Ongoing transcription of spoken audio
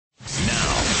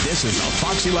This is the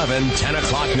Fox 11 10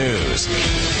 o'clock news.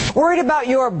 Worried about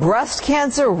your breast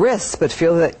cancer risks, but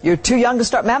feel that you're too young to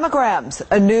start mammograms?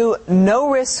 A new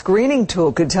no-risk screening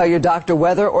tool could tell your doctor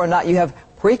whether or not you have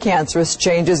precancerous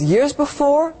changes years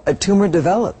before a tumor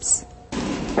develops.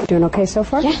 Doing okay so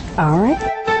far? Yeah. All right.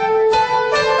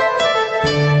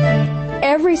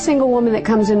 Every single woman that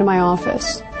comes into my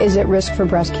office is at risk for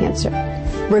breast cancer,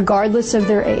 regardless of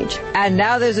their age. And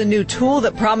now there's a new tool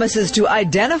that promises to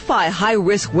identify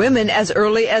high-risk women as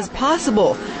early as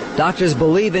possible. Doctors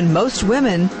believe in most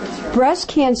women. Breast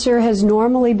cancer has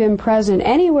normally been present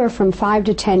anywhere from 5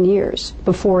 to 10 years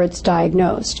before it's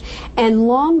diagnosed. And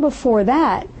long before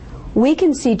that, we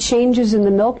can see changes in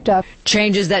the milk duct.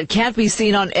 Changes that can't be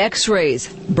seen on x-rays.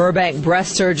 Burbank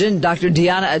breast surgeon Dr.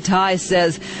 Deanna Atai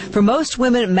says for most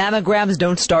women, mammograms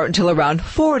don't start until around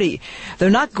 40. They're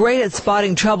not great at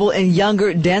spotting trouble in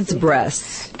younger, dense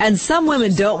breasts. And some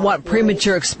women don't want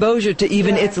premature exposure to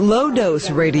even its low-dose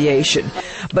radiation.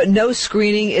 But no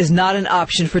screening is not an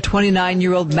option for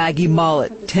 29-year-old Maggie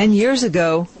Mollett. 10 years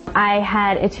ago, I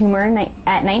had a tumor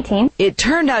at 19. It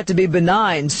turned out to be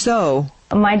benign, so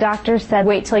My doctor said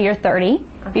wait till you're 30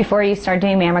 before you start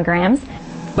doing mammograms.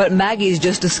 But Maggie's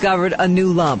just discovered a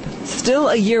new lump. Still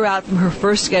a year out from her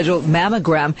first scheduled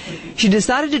mammogram, she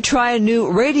decided to try a new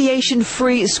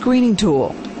radiation-free screening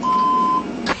tool.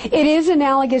 It is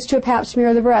analogous to a pap smear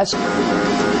of the breast.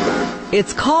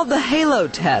 It's called the Halo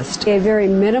test. A very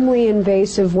minimally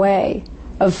invasive way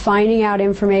of finding out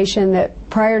information that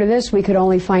prior to this we could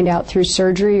only find out through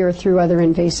surgery or through other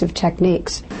invasive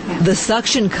techniques. The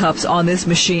suction cups on this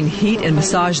machine heat and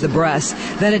massage the breasts,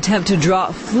 then attempt to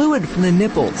draw fluid from the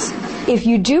nipples. If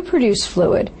you do produce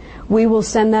fluid, we will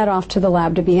send that off to the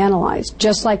lab to be analyzed,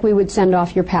 just like we would send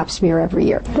off your pap smear every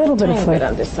year. A little bit of fluid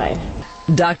on this side.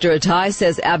 Dr. Atai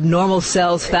says abnormal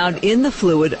cells found in the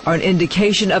fluid are an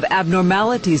indication of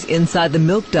abnormalities inside the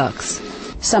milk ducts.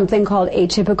 Something called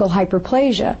atypical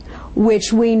hyperplasia,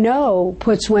 which we know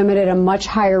puts women at a much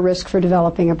higher risk for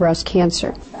developing a breast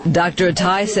cancer. Dr.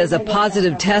 Atai says a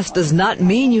positive test does not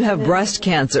mean you have breast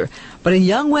cancer, but in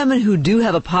young women who do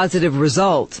have a positive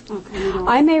result,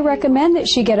 I may recommend that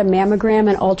she get a mammogram,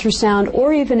 an ultrasound,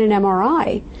 or even an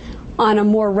MRI on a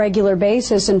more regular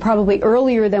basis and probably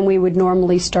earlier than we would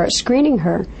normally start screening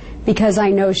her, because I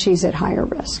know she's at higher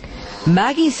risk.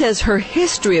 Maggie says her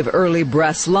history of early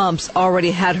breast lumps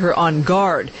already had her on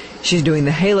guard. She's doing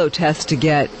the Halo test to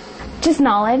get Just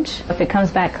knowledge. If it comes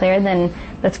back clear, then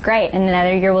that's great, and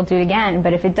another year we'll do it again.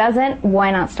 But if it doesn't, why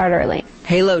not start early?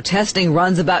 Halo testing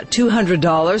runs about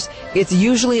 $200. It's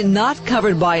usually not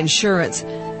covered by insurance.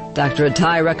 Dr.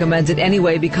 Atai recommends it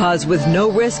anyway because with no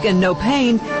risk and no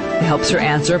pain, it helps her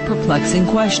answer a perplexing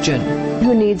question.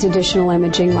 Who needs additional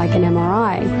imaging like an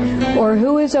MRI? Or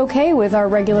who is okay with our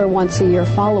regular once-a-year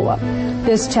follow-up?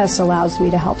 This test allows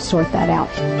me to help sort that out.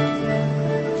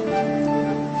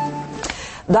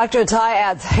 Dr. Atai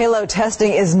adds Halo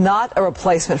testing is not a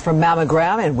replacement for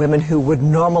mammogram in women who would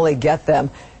normally get them.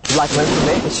 If you'd like more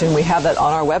information, we have that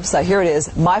on our website. Here it is,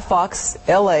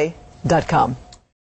 myfoxla.com.